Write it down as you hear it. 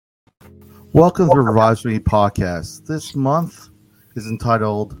Welcome to Revives Me Podcast. This month is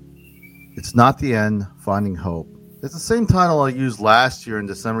entitled It's Not the End, Finding Hope. It's the same title I used last year in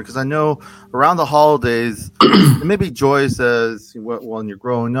December because I know around the holidays it may be joyous as when you're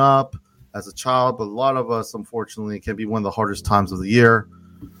growing up as a child, but a lot of us, unfortunately, it can be one of the hardest times of the year.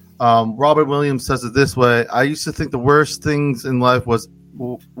 Robert Williams says it this way: I used to think the worst things in life was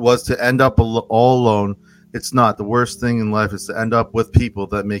to end up all alone. It's not. The worst thing in life is to end up with people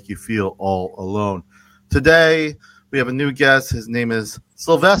that make you feel all alone. Today, we have a new guest. His name is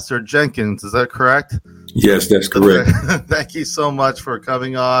Sylvester Jenkins. Is that correct? Yes, that's correct. Thank you so much for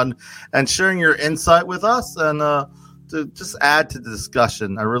coming on and sharing your insight with us and to just add to the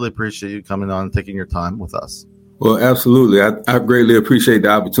discussion. I really appreciate you coming on and taking your time with us. Well, absolutely. I greatly appreciate the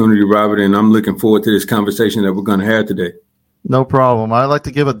opportunity, Robert, and I'm looking forward to this conversation that we're going to have today. No problem. I'd like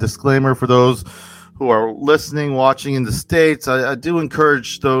to give a disclaimer for those who are listening, watching in the States. I do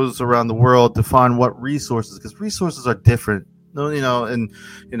encourage those around the world to find what resources, because resources are different.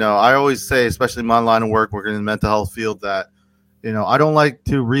 I always say, especially in my line of work, working in the mental health field, that, I don't like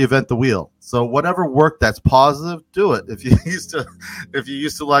to reinvent the wheel. So whatever work that's positive, do it. If you used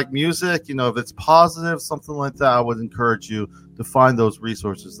to like music, if it's positive, something like that, I would encourage you to find those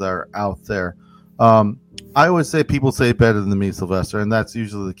resources that are out there. I always say people say it better than me, Sylvester, and that's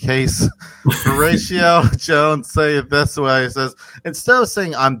usually the case. Horatio Jones say it this way. He says, instead of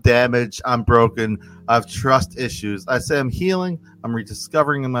saying I'm damaged, I'm broken, I have trust issues, I say I'm healing, I'm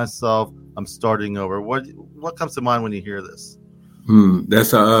rediscovering myself, I'm starting over. What comes to mind when you hear this?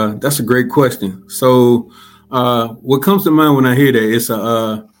 That's a great question. So what comes to mind when I hear that, it's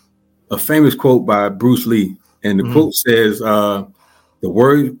a famous quote by Bruce Lee, and the quote says, the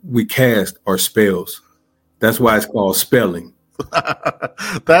word we cast are spells. That's why it's called spelling.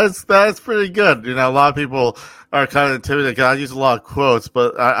 That's pretty good. A lot of people are kind of intimidated. I use a lot of quotes,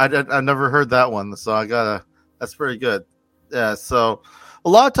 but I never heard that one. So that's pretty good. Yeah. So a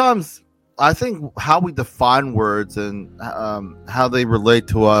lot of times I think how we define words and how they relate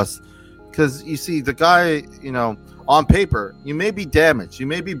to us, because you see the guy, on paper, you may be damaged, you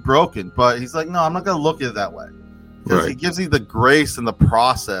may be broken, but he's like, no, I'm not going to look at it that way. Because He gives you the grace and the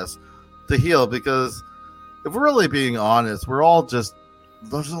process to heal. Because if we're really being honest, we're all there's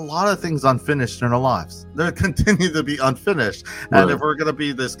a lot of things unfinished in our lives. They continue to be unfinished. And if we're going to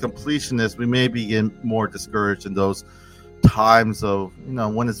be this completionist, we may be more discouraged in those times of,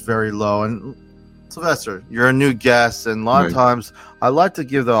 when it's very low. And Sylvester, you're a new guest. And a lot of times I like to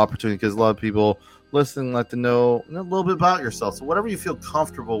give the opportunity, because a lot of people listening like to know a little bit about yourself. So whatever you feel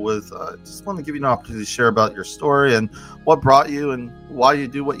comfortable with, just want to give you an opportunity to share about your story and what brought you and why you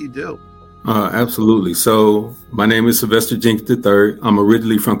do what you do. Absolutely. So my name is Sylvester Jenkins III. I'm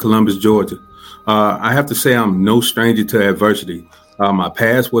originally from Columbus, Georgia. I have to say I'm no stranger to adversity. My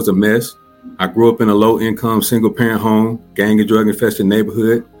past was a mess. I grew up in a low-income single-parent home, gang and drug-infested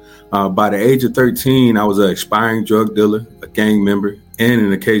neighborhood. By the age of 13, I was an aspiring drug dealer, a gang member, and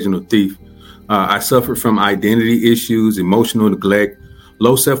an occasional thief. I suffered from identity issues, emotional neglect,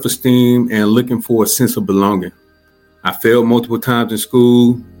 low self-esteem, and looking for a sense of belonging. I failed multiple times in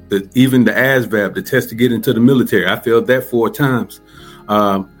school, even the ASVAB, the test to get into the military. I failed that 4 times.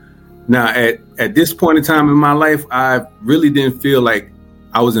 Now, at this point in time in my life, I really didn't feel like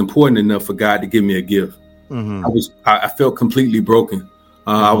I was important enough for God to give me a gift. Mm-hmm. I felt completely broken.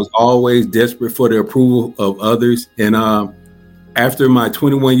 I was always desperate for the approval of others. And after my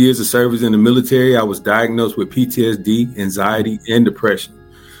 21 years of service in the military, I was diagnosed with PTSD, anxiety, and depression.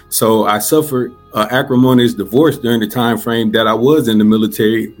 So I suffered an acrimonious divorce during the time frame that I was in the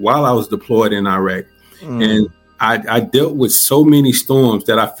military while I was deployed in Iraq. And I dealt with so many storms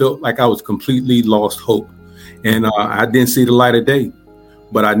that I felt like I was completely lost hope. And I didn't see the light of day.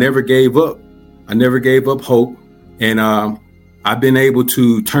 But I never gave up. I never gave up hope. And I've been able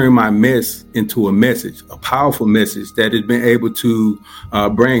to turn my mess into a message, a powerful message that has been able to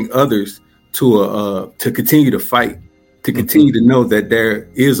bring others to continue to fight, to continue to know that there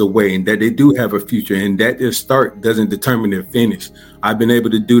is a way and that they do have a future, and that their start doesn't determine their finish. I've been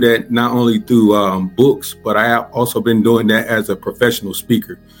able to do that not only through books, but I have also been doing that as a professional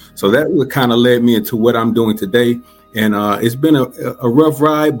speaker. So that would kind of led me into what I'm doing today. And it's been a rough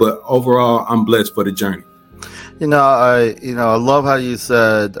ride, but overall, I'm blessed for the journey. I love how you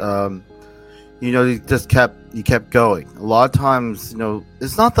said, you just kept going. A lot of times,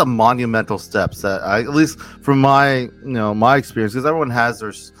 it's not the monumental steps that at least from my experience, because everyone has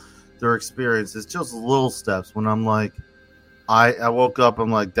their experience. It's just little steps. When I'm like, I woke up,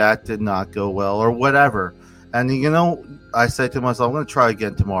 I'm like, that did not go well or whatever. And, I say to myself, I'm going to try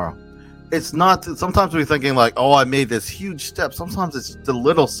again tomorrow. it's not. Sometimes we're thinking like, oh, I made this huge step. Sometimes it's the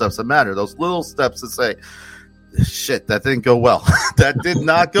little steps that matter. Those little steps that say, shit, that didn't go well. That did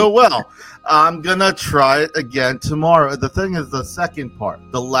not go well. I'm gonna try it again tomorrow. The thing is, the second part,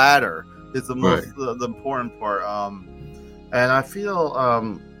 the ladder, is the most the important part. And I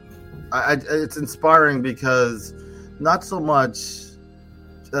feel it's inspiring because not so much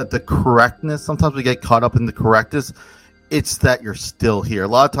the correctness. Sometimes we get caught up in the correctness. It's that you're still here. A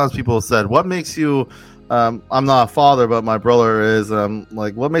lot of times people have said, what makes you, I'm not a father, but my brother is,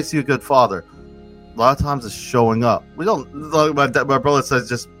 like, what makes you a good father? A lot of times it's showing up. We don't, my brother says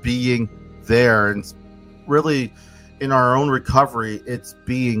just being there, and really in our own recovery, it's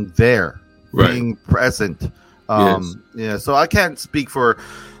being there, being present. Yeah, so I can't speak for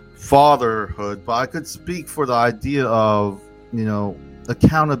fatherhood, but I could speak for the idea of,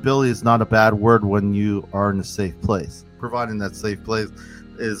 accountability is not a bad word when you are in a safe place. Providing that safe place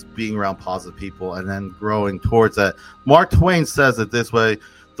is being around positive people and then growing towards that. Mark Twain says it this way: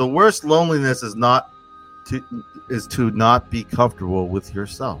 the worst loneliness is to not be comfortable with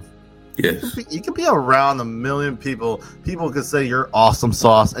yourself. Yes. You can be around a million people. People can say you're awesome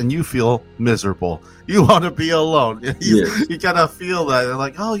sauce, and you feel miserable. You want to be alone. You gotta feel that. They're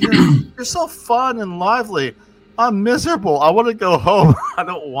like, oh, you're so fun and lively. I'm miserable. I want to go home. I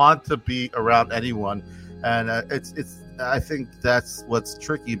don't want to be around anyone. And it's. I think that's what's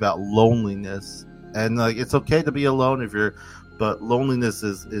tricky about loneliness. And like, it's okay to be alone but loneliness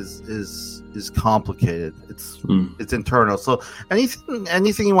is complicated. It's internal. So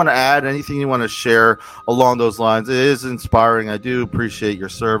anything you want to add, anything you want to share along those lines, it is inspiring. I do appreciate your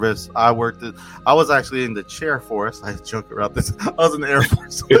service. I was actually in the chair force. I joke around this. I was in the Air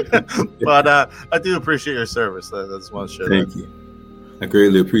Force, but I do appreciate your service. I just want to share. Thank you. I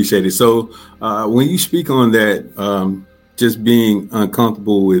greatly appreciate it. So when you speak on that, just being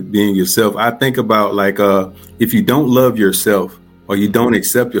uncomfortable with being yourself, I think about like if you don't love yourself or you don't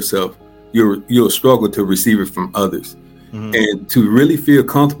accept yourself, you'll struggle to receive it from others. Mm-hmm. And to really feel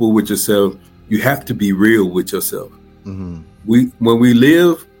comfortable with yourself, you have to be real with yourself. Mm-hmm. When we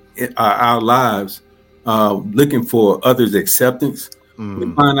live our lives looking for others' acceptance,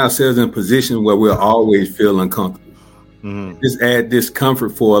 we find ourselves in a position where we'll always feel uncomfortable. Mm-hmm. Just add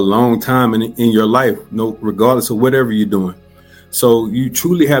discomfort for a long time in your life, regardless of whatever you're doing. So you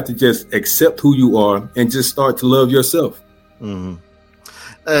truly have to just accept who you are and just start to love yourself. Mm-hmm.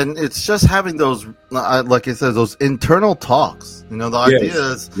 And it's just having those, like I said, those internal talks. The idea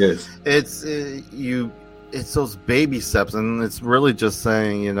is, it's those baby steps, and it's really just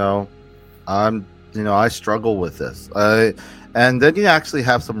saying, I struggle with this. And then you actually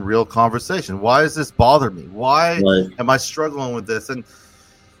have some real conversation. Why does this bother me? Why am I struggling with this? And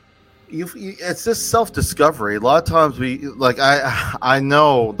it's just self-discovery. A lot of times I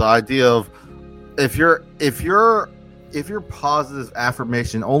know the idea of if your positive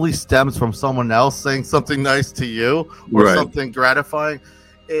affirmation only stems from someone else saying something nice to you or something gratifying,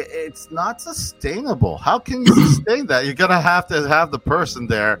 it's not sustainable. How can you sustain that? You're gonna have to have the person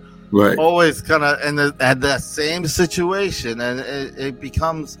there. Always kind of in that same situation, and it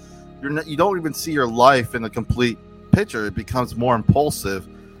becomes you don't even see your life in a complete picture. It becomes more impulsive,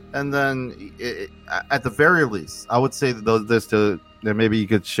 and then at the very least, I would say that maybe you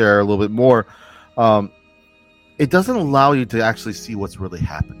could share a little bit more. It doesn't allow you to actually see what's really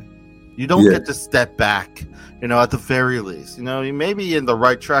happening. You don't get to step back. At the very least, you may be in the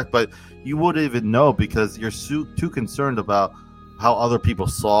right track, but you wouldn't even know because you're too concerned about how other people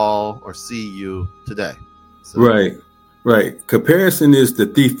saw or see you today. So. Right. Comparison is the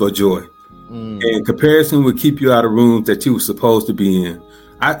thief of joy. And comparison will keep you out of rooms that you were supposed to be in.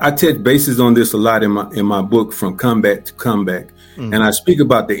 I touch bases on this a lot in my book, From Comeback to Comeback. And I speak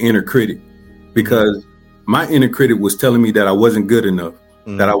about the inner critic because my inner critic was telling me that I wasn't good enough,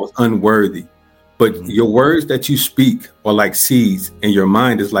 that I was unworthy. But your words that you speak are like seeds and your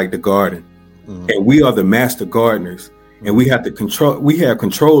mind is like the garden. And we are the master gardeners. And we have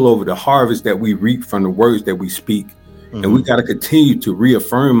control over the harvest that we reap from the words that we speak. Mm-hmm. And we got to continue to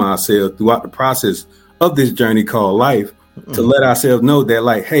reaffirm ourselves throughout the process of this journey called life to let ourselves know that,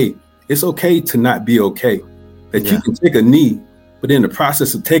 like, hey, it's okay to not be okay. That you can take a knee, but in the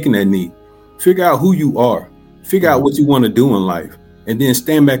process of taking that knee, figure out who you are, figure out what you want to do in life, and then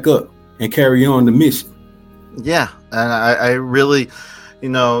stand back up and carry on the mission. Yeah. And I really,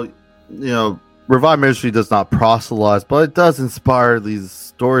 Revive Ministry does not proselytize, but it does inspire these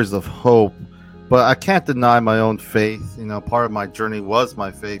stories of hope. But I can't deny my own faith. Part of my journey was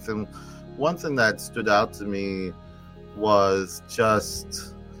my faith. And one thing that stood out to me was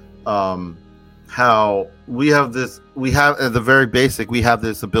just how how we have at the very basic, we have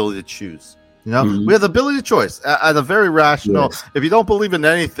this ability to choose. We have the ability to choice at a very rational. Yes. If you don't believe in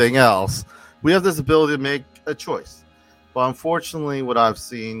anything else, we have this ability to make a choice. But unfortunately, what I've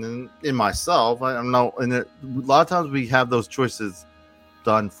seen in myself, I don't know, and a lot of times we have those choices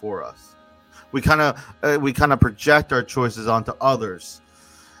done for us. We kind of project our choices onto others,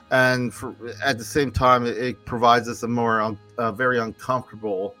 and at the same time, it provides us a very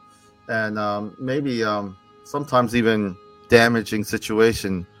uncomfortable and maybe sometimes even damaging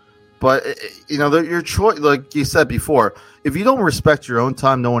situation. But your choice, like you said before, if you don't respect your own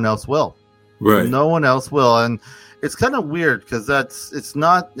time, no one else will. Right. No one else will, and it's kind of weird because it's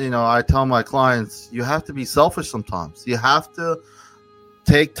not. I tell my clients, you have to be selfish sometimes. You have to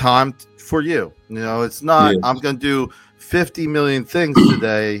take time for you. It's not. I'm going to do 50 million things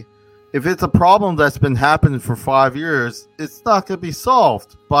today. If it's a problem that's been happening for 5 years, it's not going to be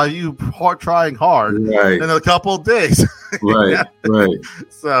solved by you trying hard in a couple of days. Right.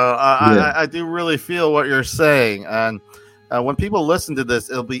 So I do really feel what you're saying, and when people listen to this,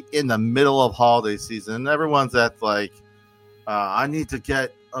 it'll be in the middle of holiday season, and everyone's at like, I need to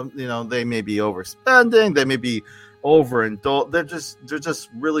get. They may be overspending, they may be overindulged. They're just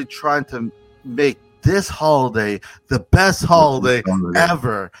really trying to make this holiday the best holiday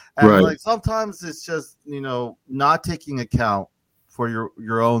ever. And like sometimes it's just not taking account for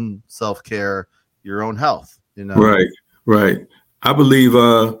your own self-care, your own health. Right. I believe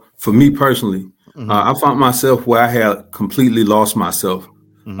for me personally, I found myself where I had completely lost myself.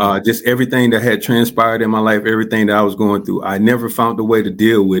 Just everything that had transpired in my life, everything that I was going through, I never found a way to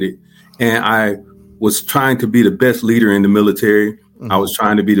deal with it. And I was trying to be the best leader in the military. I was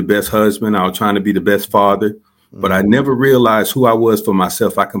trying to be the best husband. I was trying to be the best father. But I never realized who I was for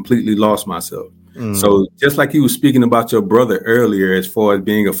myself. I completely lost myself. So just like you were speaking about your brother earlier, as far as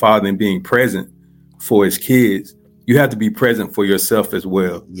being a father and being present for his kids, you have to be present for yourself as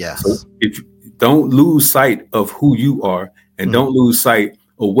well. Yes. So if don't lose sight of who you are, and don't lose sight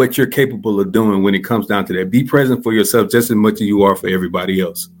of what you're capable of doing when it comes down to that. Be present for yourself just as much as you are for everybody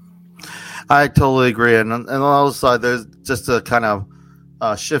else. I totally agree. And on the other side, there's just to kind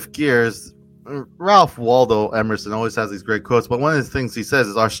of shift gears. Ralph Waldo Emerson always has these great quotes, but one of the things he says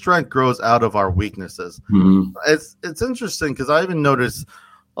is our strength grows out of our weaknesses. It's interesting because I even noticed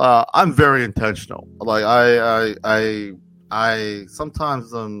I'm very intentional. Like I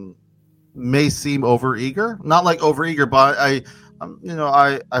sometimes may seem overeager, not like overeager, but I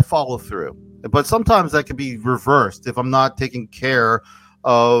follow through. But sometimes that can be reversed if I'm not taking care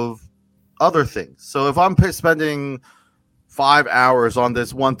of other things. So if I'm spending 5 hours on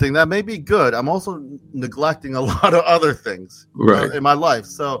this one thing, that may be good. I'm also neglecting a lot of other things in my life.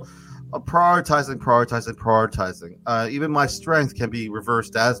 So prioritizing. Even my strength can be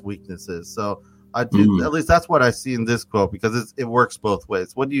reversed as weaknesses. So I do, at least that's what I see in this quote, because it works both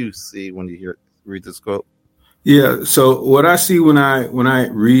ways. What do you see when you read this quote? Yeah. So what I see when I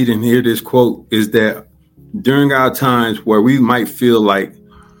read and hear this quote is that during our times where we might feel like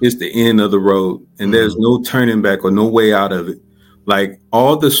it's the end of the road and there's no turning back or no way out of it, like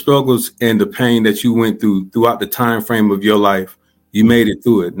all the struggles and the pain that you went through throughout the time frame of your life, you made it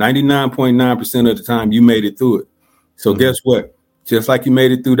through it. 99.9% of the time you made it through it. So guess what? Just like you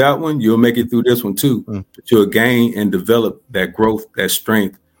made it through that one, you'll make it through this one too. But you'll gain and develop that growth, that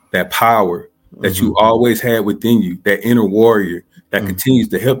strength, that power that you always had within you, that inner warrior that continues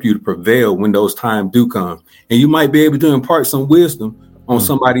to help you to prevail when those times do come. And you might be able to impart some wisdom on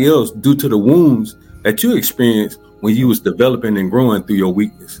somebody else due to the wounds that you experienced when you was developing and growing through your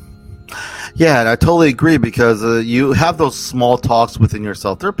weakness. Yeah, and I totally agree, because you have those small talks within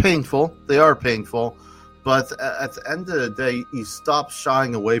yourself. They're painful. They are painful. But at the end of the day, you stop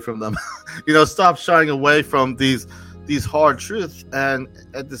shying away from them. Stop shying away from these hard truths. And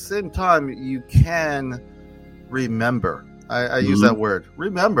at the same time, you can remember. I use that word.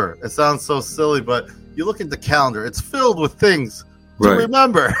 Remember. It sounds so silly, but you look at the calendar. It's filled with things to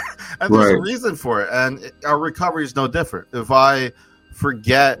remember. And there's a reason for it. And our recovery is no different. If I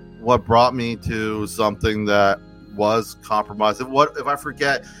forget what brought me to something that was compromised, if I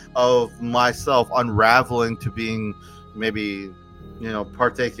forget of myself unraveling to being maybe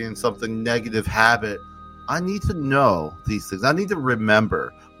partaking in something negative habit, I need to know these things. I need to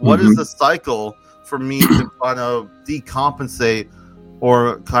remember what is the cycle for me to kind of decompensate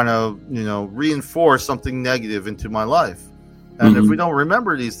or kind of reinforce something negative into my life. And if we don't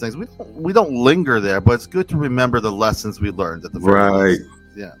remember these things, we don't linger there. But it's good to remember the lessons we learned at the very least.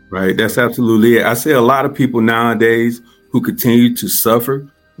 Yeah. Right. That's absolutely it. I say a lot of people nowadays who continue to suffer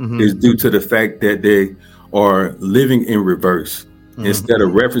is due to the fact that they are living in reverse instead of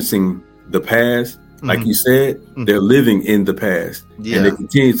referencing the past, like you said, Mm-hmm. they're living in the past, Yeah. and they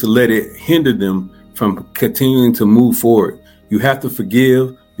continue to let it hinder them from continuing to move forward. You have to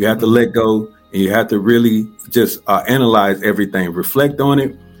forgive, you have to let go, and you have to really just analyze everything, reflect on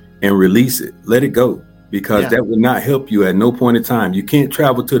it, and release it. Let it go, because that will not help you at no point in time. You can't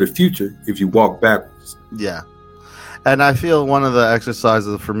travel to the future if you walk backwards. Yeah. And I feel one of the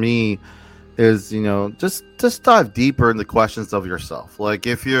exercises for me is, just dive deeper into questions of yourself. Like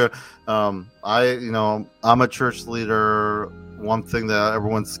if you're, I'm a church leader. One thing that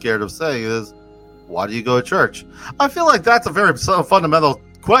everyone's scared of saying is, why do you go to church? I feel like that's a very fundamental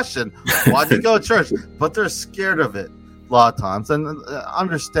question. Why do you go to church? But they're scared of it a lot of times, and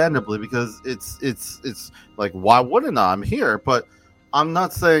understandably, because it's like, why wouldn't I? I'm here. But I'm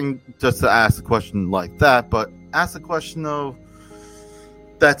not saying just to ask a question like that, but ask a question of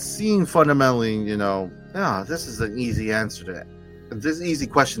that seeing fundamentally, this is an easy answer to it. This is an easy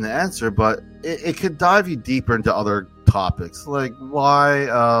question to answer, but it could dive you deeper into other topics. Like why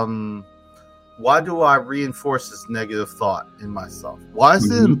do I reinforce this negative thought in myself? Why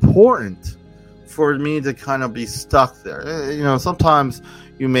is it important for me to kind of be stuck there? Sometimes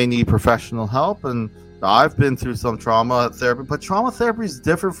you may need professional help, and I've been through some trauma therapy, but trauma therapy is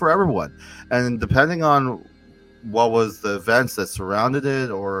different for everyone. And depending on what was the events that surrounded it,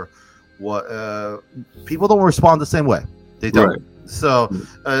 or what, people don't respond the same way. They don't. Right. So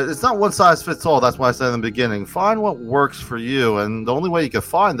it's not one size fits all. That's why I said in the beginning, find what works for you. And the only way you can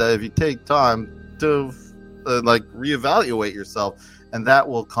find that, if you take time to reevaluate yourself, and that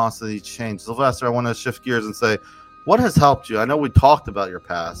will constantly change. Sylvester, I want to shift gears and say, what has helped you? I know we talked about your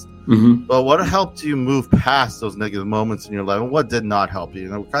past, but what helped you move past those negative moments in your life, and what did not help you?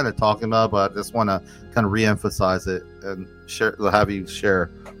 We're kind of talking about, but I just want to kind of reemphasize it and have you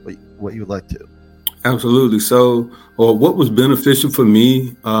share what you'd like to. Absolutely. So, what was beneficial for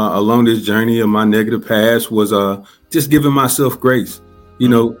me along this journey of my negative past was just giving myself grace.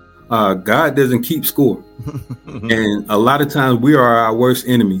 God doesn't keep score, and a lot of times we are our worst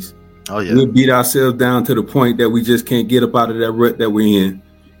enemies. Oh, yeah. We'll beat ourselves down to the point that we just can't get up out of that rut that we're in.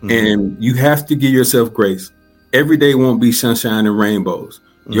 And you have to give yourself grace. Every day won't be sunshine and rainbows.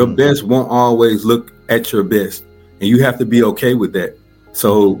 Your best won't always look at your best. And you have to be okay with that.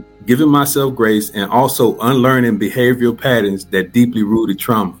 So giving myself grace, and also unlearning behavioral patterns that deeply rooted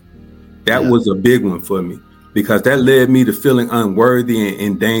trauma. That was a big one for me, because that led me to feeling unworthy and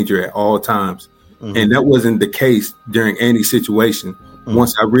in danger at all times. And that wasn't the case during any situation.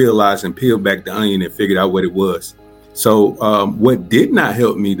 Once I realized and peeled back the onion and figured out what it was. So what did not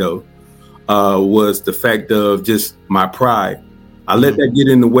help me, though, was the fact of just my pride. I let that get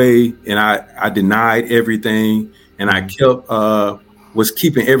in the way, and I denied everything, and I kept was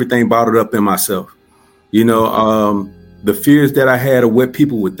keeping everything bottled up in myself. The fears that I had of what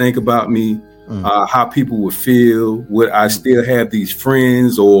people would think about me, how people would feel, would I still have these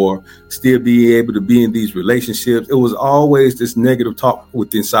friends or still be able to be in these relationships? It was always this negative talk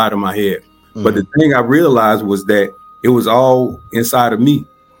within inside of my head. But the thing I realized was that it was all inside of me.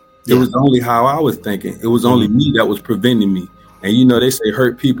 It was only how I was thinking. It was only me that was preventing me. And they say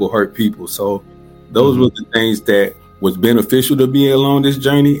hurt people. So those were the things that was beneficial to me along this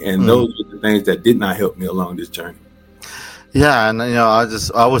journey, and those were the things that did not help me along this journey. Yeah, and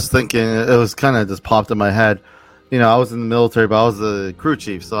I was thinking, it was kind of just popped in my head. I was in the military, but I was the crew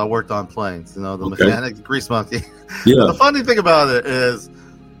chief, so I worked on planes. The mechanic, the grease monkey. Yeah. The funny thing about it is,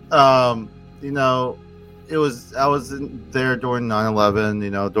 I was there during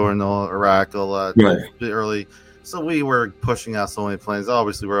 9/11. During Iraq, all that early. So we were pushing out so many planes.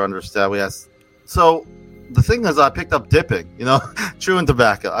 Obviously, we're understaffed. So the thing is, I picked up dipping. Chewing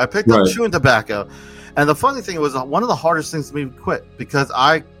tobacco. I picked up chewing tobacco. And the funny thing was, one of the hardest things for me to quit, because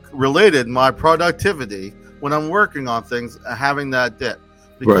I related my productivity when I'm working on things, having that dip,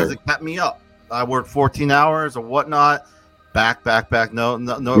 because it kept me up. I worked 14 hours or whatnot, back, no.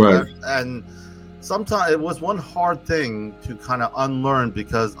 And sometimes it was one hard thing to kind of unlearn,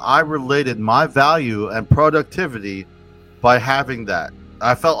 because I related my value and productivity by having that.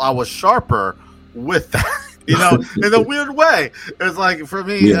 I felt I was sharper with that. In a weird way. It's like, for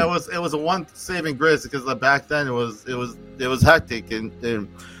me, it was a one saving grace, because back then it was hectic, and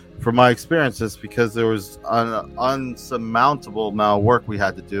from my experiences, because there was an unsurmountable amount of work we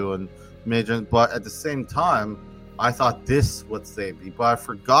had to do, and but at the same time, I thought this would save me, but I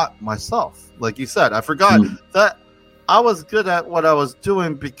forgot myself. Like you said, I forgot that I was good at what I was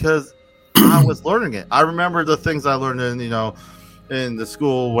doing because I was learning it. I remember the things I learned in the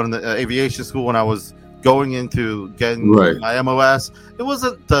school, when the aviation school, when I was going into getting my MOS. It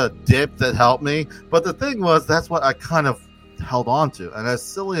wasn't the dip that helped me, but the thing was, that's what I kind of held on to. And as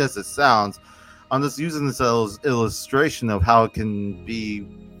silly as it sounds, I'm just using this as illustration of how it can be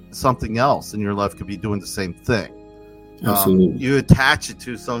something else in your life could be doing the same thing. Absolutely. You attach it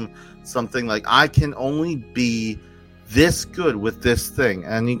to something like, I can only be this good with this thing.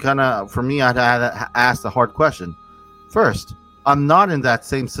 And you kind of, for me, I'd ask the hard question. First, I'm not in that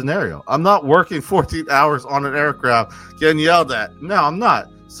same scenario. I'm not working 14 hours on an aircraft getting yelled at. No, I'm not.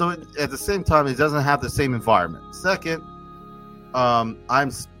 So at the same time, it doesn't have the same environment. Second,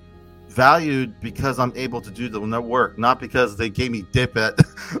 I'm valued because I'm able to do the work, not because they gave me dip at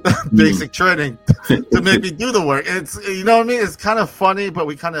basic training to make me do the work. It's, you know what I mean? It's kind of funny, but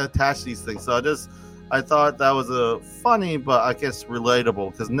we kind of attach these things. So I thought that was a funny, but I guess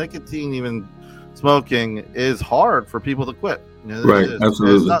relatable, because nicotine, even smoking, is hard for people to quit. You know, right,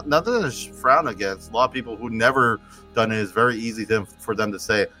 absolutely. It's nothing to frown against. A lot of people who never done it, is very easy for them to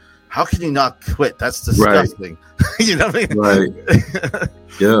say, how can you not quit? That's disgusting. Right. You know what I mean? Right.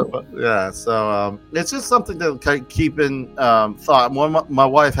 Yeah. Yeah. So it's just something to kind of keep in thought. My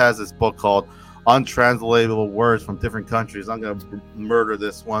wife has this book called Untranslatable Words from Different Countries. I'm going to murder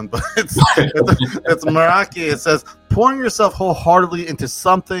this one, but it's Meraki. It says, pouring yourself wholeheartedly into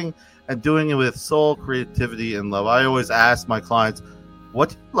something and doing it with soul, creativity, and love. I always ask my clients, what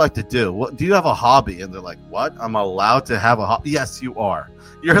do you like to do? What do you have a hobby? And they're like, what? I'm allowed to have a hobby? Yes, you are.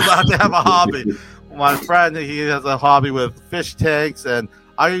 You're allowed to have a hobby. My friend, he has a hobby with fish tanks, and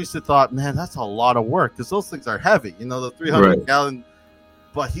I used to thought, man, that's a lot of work, because those things are heavy, you know, the 300-gallon.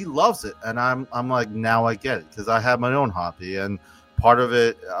 But he loves it, and I'm like, now I get it, because I have my own hobby, and part of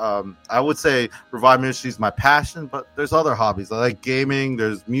it, I would say Revive Ministry is my passion, but there's other hobbies. I like gaming.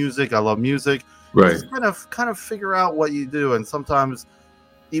 There's music. I love music. Right. Just kind of figure out what you do, and sometimes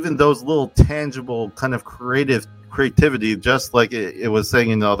even those little tangible kind of creativity, just like it was saying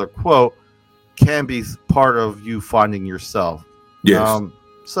in the other quote, can be part of you finding yourself. Yes.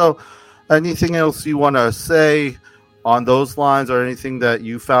 So anything else you want to say on those lines, or anything that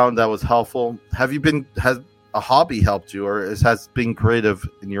you found that was helpful? Has a hobby helped you, or has being creative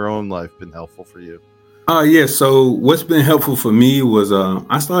in your own life been helpful for you? Yeah. So what's been helpful for me was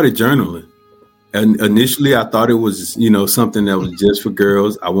I started journaling. And initially, I thought it was, something that was just for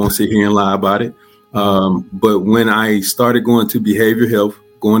girls. I won't sit here and lie about it. But when I started going to behavioral health,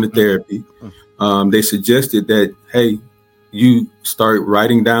 going to therapy, they suggested that, hey, you start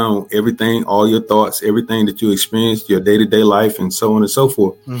writing down everything, all your thoughts, everything that you experienced, your day-to-day life, and so on and so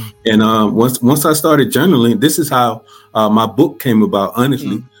forth. And once I started journaling, this is how my book came about,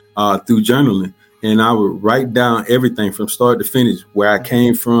 honestly, through journaling. And I would write down everything from start to finish, where I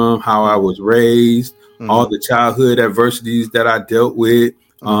came from, how I was raised, all the childhood adversities that I dealt with,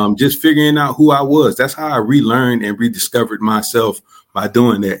 just figuring out who I was. That's how I relearned and rediscovered myself by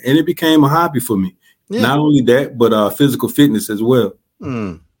doing that. And it became a hobby for me. Yeah. Not only that, but physical fitness as well.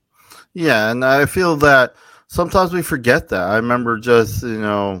 Yeah, and I feel that sometimes we forget that. I remember just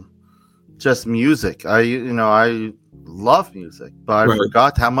music. I love music, but I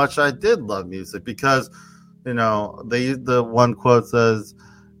forgot how much I did love music, because the one quote says,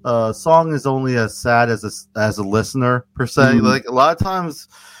 song is only as sad as a listener, per se. Like, a lot of times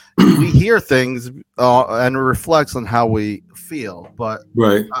we hear things and it reflects on how we feel, but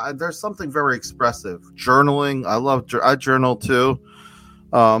there's something very expressive. Journaling, I journal too,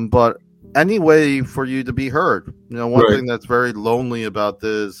 but any way for you to be heard. One thing that's very lonely about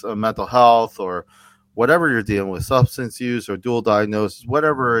this mental health, or whatever you're dealing with, substance use or dual diagnosis,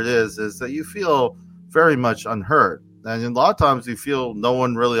 whatever it is that you feel very much unheard. And a lot of times you feel no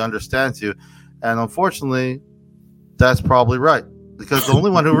one really understands you. And unfortunately, that's probably right, because the only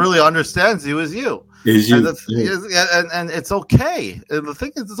one who really understands you is you. And it's okay. And the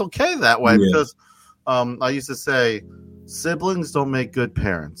thing is, it's okay that way, because I used to say, siblings don't make good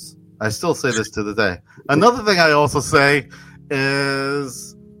parents. I still say this to the day. Another thing I also say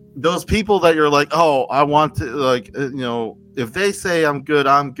is, those people that you're like, oh, I want to, if they say I'm good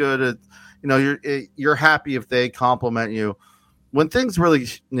at, you're happy if they compliment you. When things really,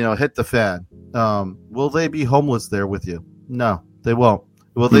 hit the fan, will they be homeless there with you? No, they won't.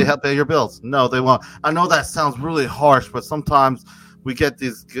 Will they help pay your bills? No, they won't. I know that sounds really harsh, but sometimes we get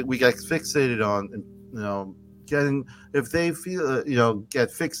fixated on, if they feel, get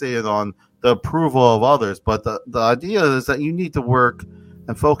fixated on the approval of others. But the idea is that you need to work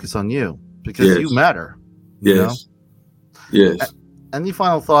and focus on you, because you matter. Yes. Any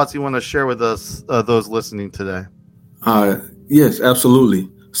final thoughts you want to share with us, those listening today? Yes, absolutely.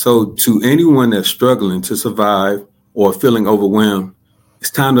 So to anyone that's struggling to survive or feeling overwhelmed,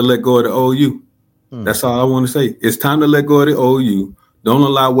 it's time to let go of the old you. That's all I want to say. It's time to let go of the old you. Don't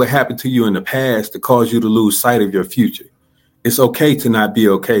allow what happened to you in the past to cause you to lose sight of your future. It's okay to not be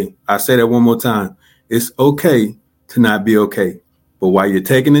okay. I say that one more time. It's okay to not be okay. But while you're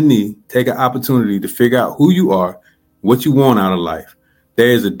taking a knee, take an opportunity to figure out who you are, what you want out of life.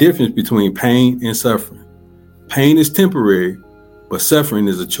 There is a difference between pain and suffering. Pain is temporary, but suffering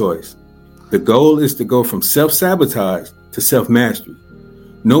is a choice. The goal is to go from self-sabotage to self-mastery.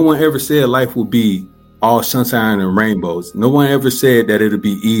 No one ever said life will be all sunshine and rainbows. No one ever said that it'll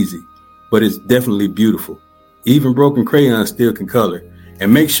be easy, but it's definitely beautiful. Even broken crayons still can color.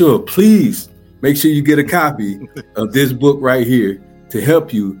 And please make sure you get a copy of this book right here to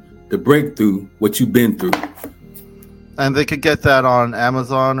help you to break through what you've been through. And they could get that on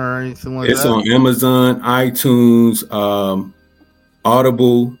Amazon or anything like that? It's on Amazon, iTunes,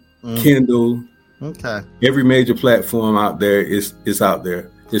 Audible, Kindle. Okay. Every major platform out there is out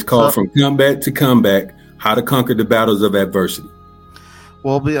there. It's called From Comeback to Comeback, How to Conquer the Battles of Adversity.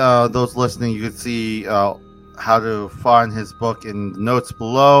 Well, those listening, you can see how to find his book in the notes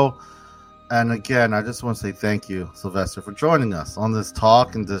below. And again, I just want to say thank you, Sylvester, for joining us on this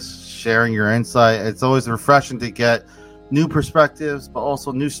talk and just sharing your insight. It's always refreshing to get new perspectives, but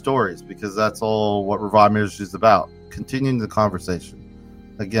also new stories, because that's all what Revive Ministries is about, continuing the conversation.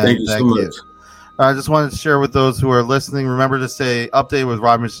 Again, thank you so much. I just wanted to share with those who are listening, remember to stay updated with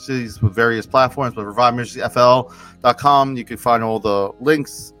Revive Ministries with various platforms, but ReviveMinistriesFL.com. You can find all the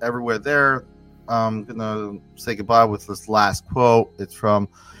links everywhere there. I'm going to say goodbye with this last quote. It's from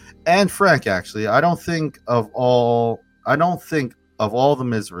Anne Frank, actually. I don't think of all the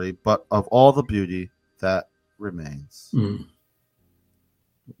misery, but of all the beauty that remains.